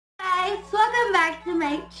guys! Welcome back to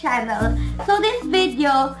my channel. So this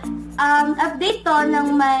video, update to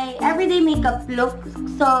ng my everyday makeup look.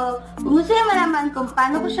 So, kung gusto niyo malaman kung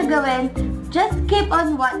paano ko siya gawin, just keep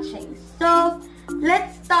on watching. So,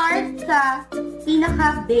 let's start sa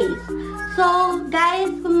pinaka-base. So,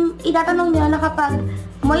 guys, kung itatanong niyo na kapag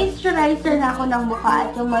moisturizer na ako ng mukha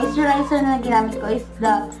at yung moisturizer na ginamit ko is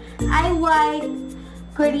the Eye White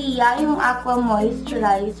Korea, yung Aqua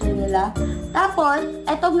Moisturizer nila. Tapos,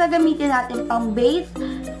 itong gagamitin natin pang base.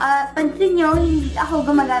 Pansin nyo, hindi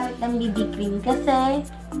ako gumagamit ng BB cream kasi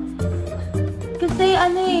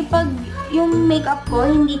pag yung makeup ko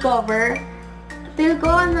hindi cover, feel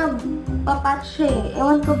ko nagpapatch eh.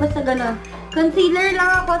 Ewan ko ba sa ganun. Concealer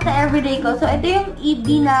lang ako sa everyday ko. So, ito yung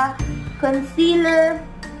EB na concealer.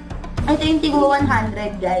 Ito yung tigwa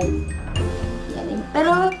 100, guys. Yan.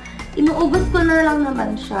 Pero, inuubos ko na lang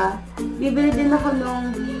naman siya. Bibili din ako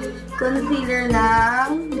nung concealer ng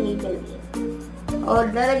Maybelline. O,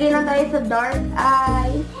 lalagay lang tayo sa dark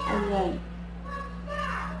eyes. Ayan.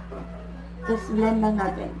 Tapos blend lang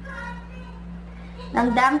natin. Ng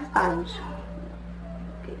damp sponge.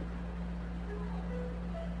 Okay.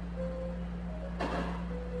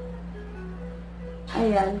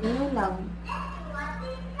 Ayan, ganyan lang.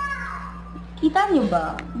 Kita niyo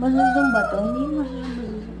ba? Masuzong ba ito? Hindi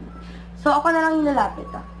masuzong. So, ako na lang yung lalapit,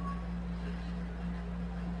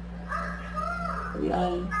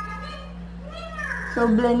 Ayan. So,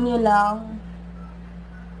 blend nyo lang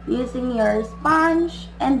using your sponge.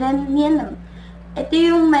 And then, yan lang. Ito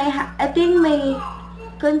yung may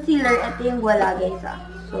concealer. Ito yung wala, guys,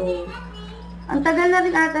 So, ang tagal na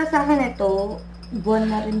rin ata sa akin ito. Buwan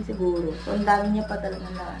na rin siguro. So, ang dami niya pa talaga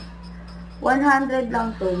na. 100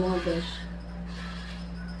 lang to, mga besh.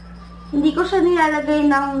 Hindi ko siya nilalagay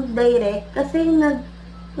ng direct kasi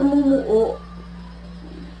namumuo.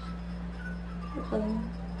 Okay.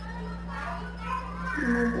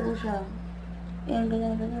 Namumuo siya. Ayan,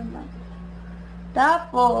 ganyan lang.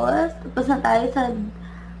 Tapos na tayo sa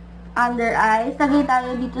under eyes. Lagay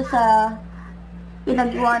tayo dito sa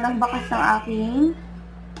pinagawa ng bakas ng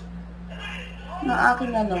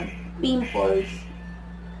aking pimples.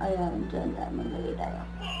 Ayan, dyan maglagay tayo.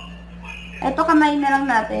 Ito, kamay na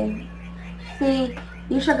lang natin. Kasi,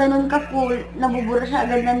 hindi siya ganun ka-full. Nabubura siya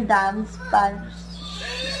agad ng damp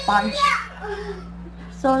sponge.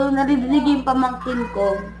 So, narinig yung pamangkin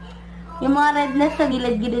ko. Yung mga redness sa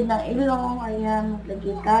gilid-gilid ng ilong. Ayan,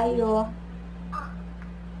 maglagay tayo.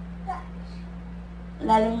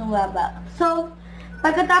 Lalim yung baba. So,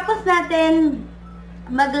 pagkatapos natin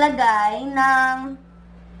maglagay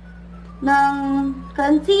ng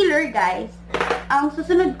concealer, guys, ang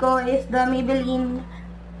susunod ko is the Maybelline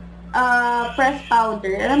press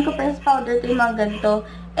powder. Alam ko press powder ito yung mga ganito.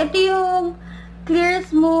 Ito yung Clear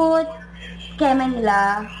Smooth Keme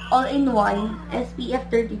nila. All-in-one. SPF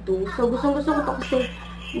 32. So, gustong-gusto ko ito kasi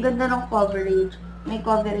ang ganda ng coverage. May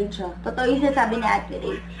coverage siya. Totoo yung sinasabi ni Ate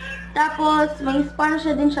Ray. Tapos, may sponge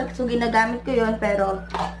siya din siya. So, ginagamit ko yun. Pero,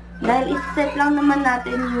 dahil iset lang naman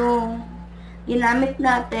natin yung ginamit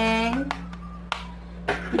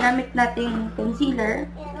nating concealer.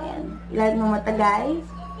 Ayan. Ilagay mo mata, guys.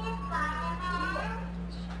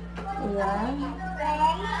 Ayan.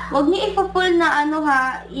 Huwag niyo ipa-full na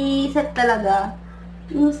i-set talaga.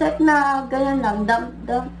 Yung set na ganyan lang,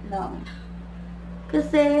 dump lang.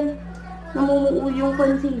 Kasi, namumuo yung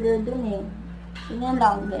concealer dun eh. Ganyan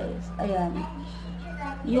lang, guys. Ayan.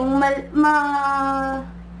 Yung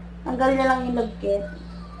tanggal na lang yung lagkit.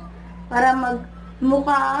 Para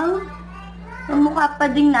mukha pa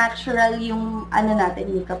ding natural yung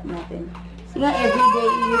makeup natin. Kasi nga,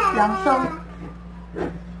 everyday use lang. So,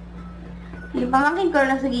 yung pamangkin ko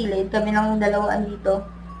lang sa gilid. Kami lang dalawaan dito.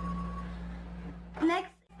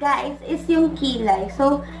 Next, guys, is yung kilay.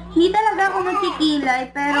 So, hindi talaga ako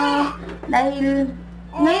nagkikilay. Pero, dahil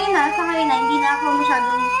ngayon sa ngayon na, hindi na ako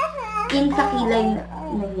masyadong in sa kilay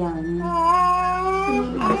na yan.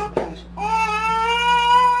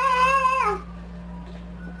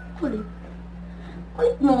 Kulit.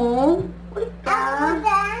 Kulit mo. Kulit ka.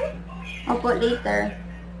 Opo, later.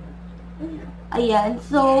 Ayan.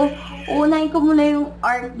 So, unahin ko muna yung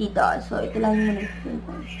art dito. So, ito lang muna.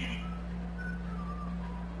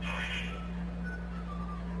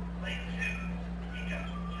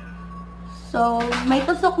 So, may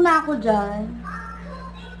tusok na ako dyan.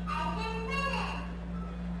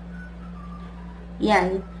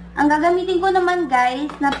 Yan. Ang gagamitin ko naman,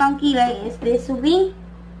 guys, na pangkilay is this wing.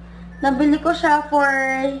 Nabili ko siya for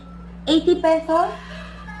 80 pesos.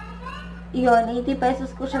 Yun, 80 pesos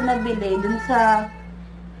ko siya nabili dun sa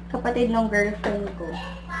kapatid ng girlfriend ko.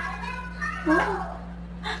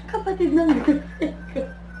 Kapatid ng girlfriend ko.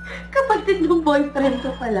 boyfriend ng boyfriend ko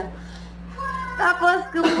pala. Tapos,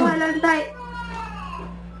 kukuha lang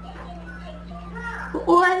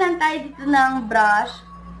tayo dito ng brush.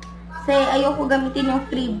 Kasi ayoko gamitin yung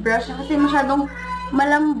free brush kasi masyadong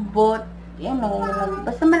malambot. Yan o,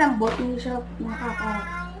 basta malambot, hindi siya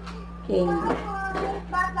nakaka-king.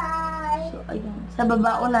 So, ayun. Sa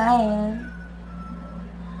baba unahin.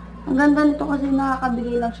 Ang ganda nito kasi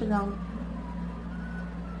nakakabigay lang siya ng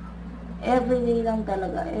everyday lang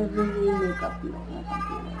talaga. Everyday makeup look.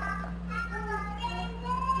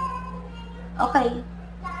 Okay.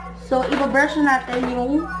 So, ibabrush natin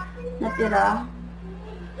yung natira.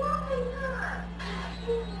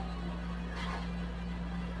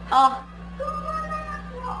 Oh!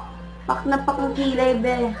 Pak na pak ang kilay,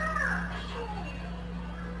 be.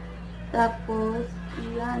 Tapos,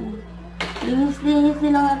 yan. Linis-linis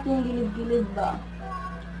din lang natin yung gilid-gilid ba.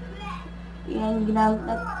 Yan, ginamit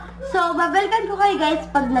natin. So, babalikan ko kayo guys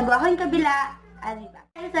pag nagawa ko yung kabila. Diba?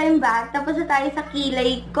 So, I'm back. Tapos na tayo sa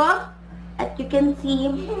kilay ko. At you can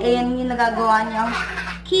see, ayan yung nagagawa niyang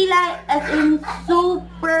kilay. As in,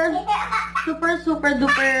 super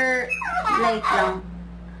duper light lang.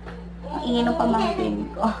 Ang ingin ng pamangkin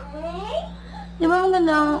ko. Diba ang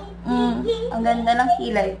ganda? Ang ganda ng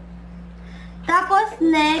kilay. Tapos,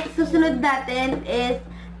 next, susunod natin is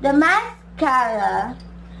the mascara.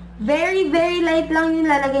 Very light lang yung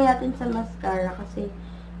lalagay natin sa mascara kasi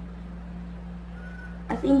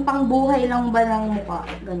as in, pang buhay lang ba ng mukha?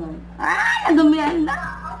 Ganon. Nadumihan na!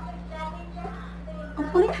 Ang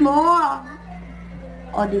kulit mo!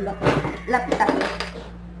 O, diba? Lapit tayo.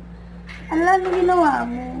 Ala, ano ginawa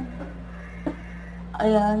mo?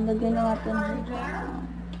 Ayan, lagyan na natin dyan.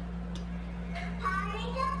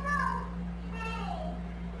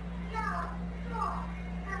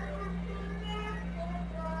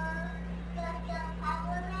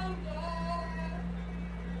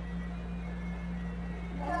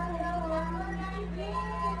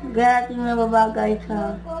 Gaya natin na babagay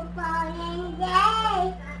sa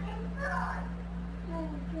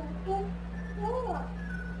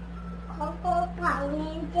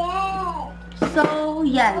so,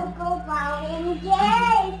 yan.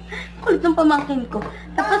 Kulit ng pamangkin ko.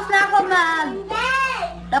 Tapos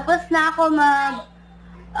na ako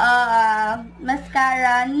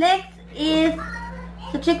mascara. Next is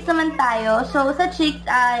sa cheeks naman tayo. So, sa cheeks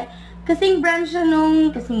ay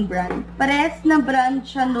parehas na brand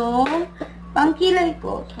siya nung pangkilay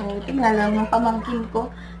ko. So, ito nga lang yung pamangkin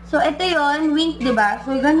ko. So, ito yon Wink, diba?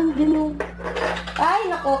 So, ganun.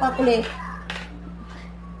 Ay, nako, kakulit.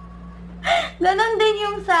 Ganon din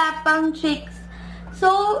yung sa pang cheeks.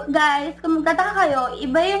 So, guys, kung magtataka kayo,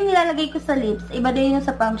 iba yung nilalagay ko sa lips, iba din yung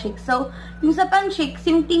sa pang cheeks. So, yung sa pang cheeks,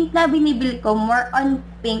 yung tint na binibili ko, more on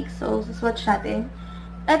pink. So, swatch natin.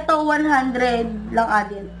 Ito, 100 lang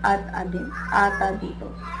ata dito.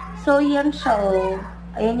 So, yan siya, oh.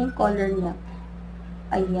 Ayan yung color niya.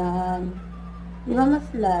 Ayan. Di ba mas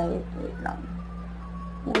light? Wait lang.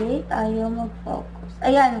 Wait, ayaw mag-focus.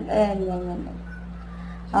 Ayan.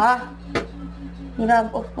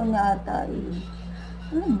 Nirub off ko niya ata, eh.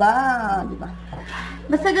 Ano ba? Di ba?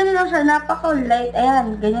 Basta ganun lang siya. Napaka-light.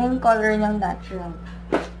 Ayan, ganyan yung color niyang natural.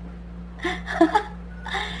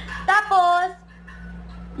 Tapos,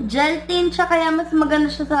 gel tint siya, kaya mas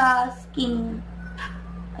maganda siya sa skin.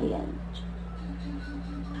 Ayan.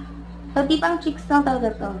 So, di pang cheeks lang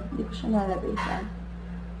talaga to. Hindi ko siya nalagay sa.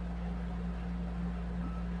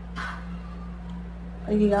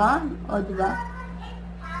 Ayan. O, diba?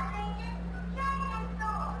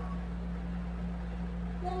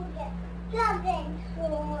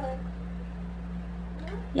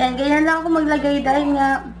 Yan, ganyan lang ako maglagay dahil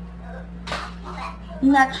nga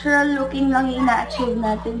natural looking lang yung ina-achieve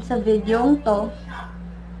natin sa video to.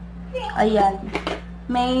 Ayan.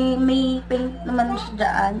 May pink naman siya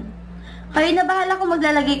dyan. Kayo na bahala kung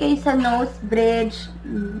maglalagay kayo sa nose bridge,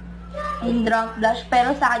 in drunk blush.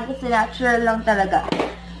 Pero sa akin kasi natural lang talaga.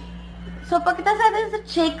 So, pagkita sa atin sa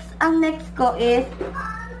cheeks, ang next ko is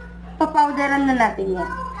papowderan na natin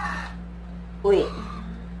yan. Wait.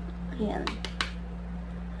 Ayan.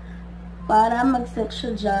 Para mag-set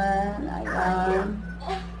siya dyan. Ayan.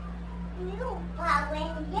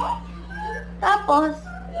 Tapos,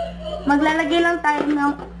 maglalagay lang tayo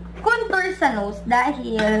ng contour sa nose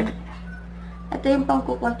dahil ito yung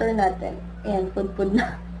pang-contour natin. Ayan, pud-pud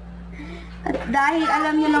na. At dahil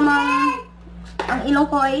alam niyo namang ang ilong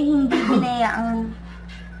ko ay hindi binayaan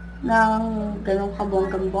ng ganong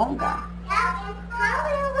kabonggang-bongga.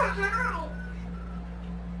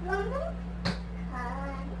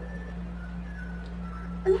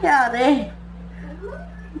 Ano nangyari?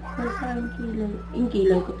 Basahin kilay. Yung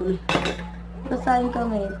kilay ko tuloy. Basahin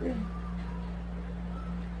kamay ko.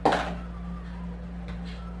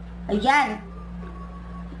 Ayan.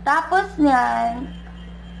 Tapos niyan,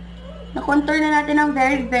 na-contour na natin ng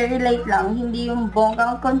very, very light lang. Hindi yung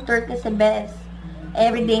bonggang contour kasi best.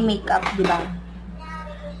 Everyday makeup, di ba?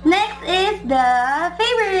 Next is the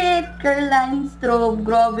favorite curl line strobe.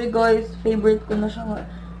 Grabe guys, favorite ko na siya.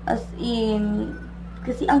 As in,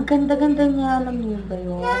 kasi ang ganda-ganda niya. Alam niyo ba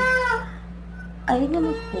yun? Ay,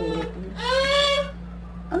 naman po.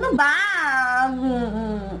 Ano ba?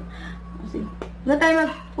 Kasi, na tayo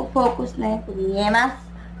mag-focus na yun.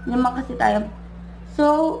 Yamas kasi tayo.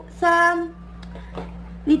 So,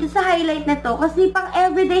 dito sa highlight na to, kasi pang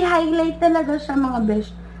everyday highlight talaga siya mga besh.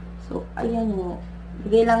 So, ayan o.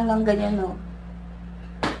 Bigay lang ng ganyan o.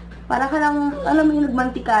 Para ka lang, alam mo yung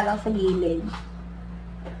nagmantika lang sa gilid.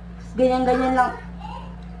 Ganyan-ganyan lang.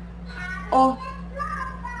 Oh.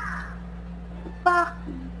 Pak.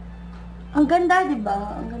 Ang ganda,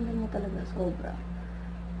 diba? Ang ganda mo talaga, sobra.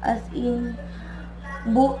 As in,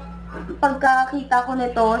 pagkakita ko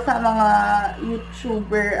nito sa mga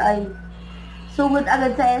YouTuber ay sugod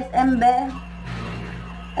agad sa SM be.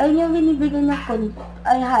 Ayun yung binibigyan niya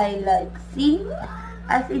ay highlight. See?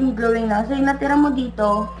 As in glowing na. So yung natira mo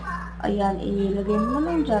dito, ayan, ilagay mo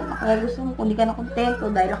lang dyan. Kaya gusto mo, kung di ka na kontento,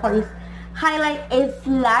 dahil ako is highlight is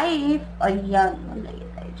life. Ayan, malagay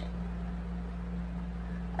tayo dyan.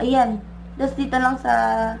 Ayan. Tapos dito lang sa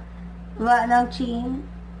baba ng chin.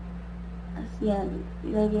 As yan,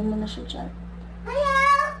 ilagay mo na siya dyan.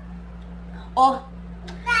 Oh!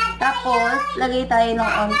 Tapos, lagay tayo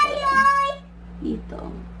ng onte. Dito.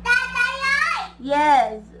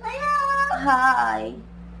 Yes! Hi!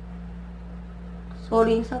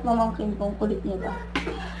 Sorry sa pamangkin kong kulit niya ba.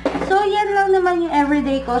 So, yan lang naman yung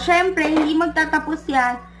everyday ko. Siyempre, hindi magtatapos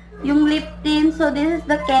yan. Yung lip tint. So, this is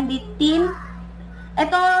the candy tint.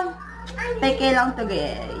 Ito, peke lang to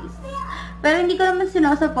guys. Pero hindi ko naman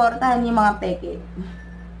sinusuportahan yung mga peke.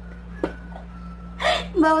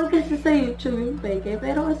 Bawal kasi sa YouTube yung peke.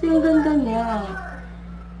 Pero kasi yung ganda niya.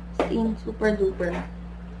 Skin, super duper.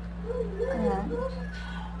 Ayan.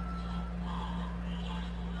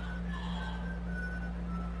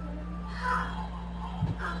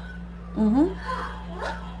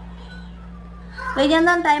 Ganyan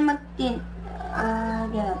lang tayo mag-tint.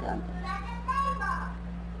 Ganyan natin.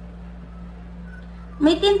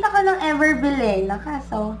 May tinta ka ng Everbelay na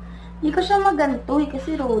kaso, hindi ko siya maganto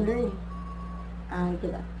kasi roller eh.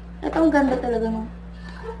 Diba? Ito ang ganda talaga ng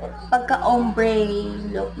pagka-ombre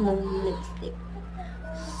look mong lipstick.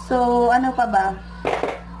 So, ano pa ba?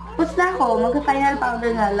 Tapos na ako, mag-final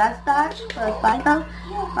powder na. Last touch, final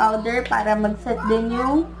powder para mag-set din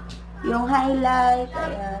yung highlight.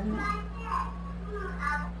 Ayan.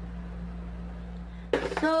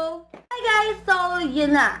 So, hi guys! So,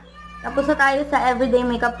 yun na. Tapos na tayo sa everyday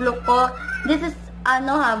makeup look ko. This is,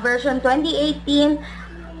 version 2018.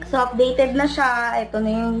 So, updated na siya. Ito na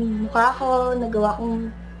yung mukha ko. Nagawa kong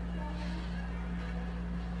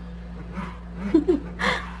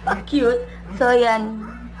cute. So, yan.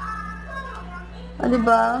 O,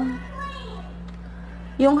 diba?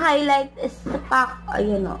 Yung highlight is pak.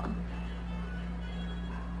 Ayun o.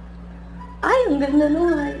 Ay, ang ganda nung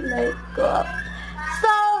highlight ko. So,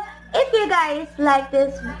 if you guys like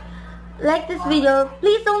this video,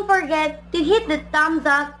 please don't forget to hit the thumbs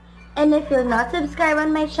up. And if you're not subscribed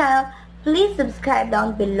on my channel, please subscribe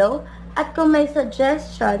down below. At kung may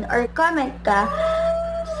suggestion or comment ka,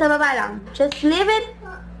 sa baba lang, just leave it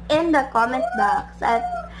in the comment box. At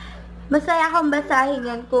masaya akong basahin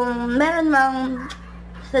yan kung meron mang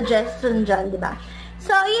suggestion dyan, diba?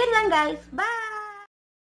 So, yun lang guys. Bye!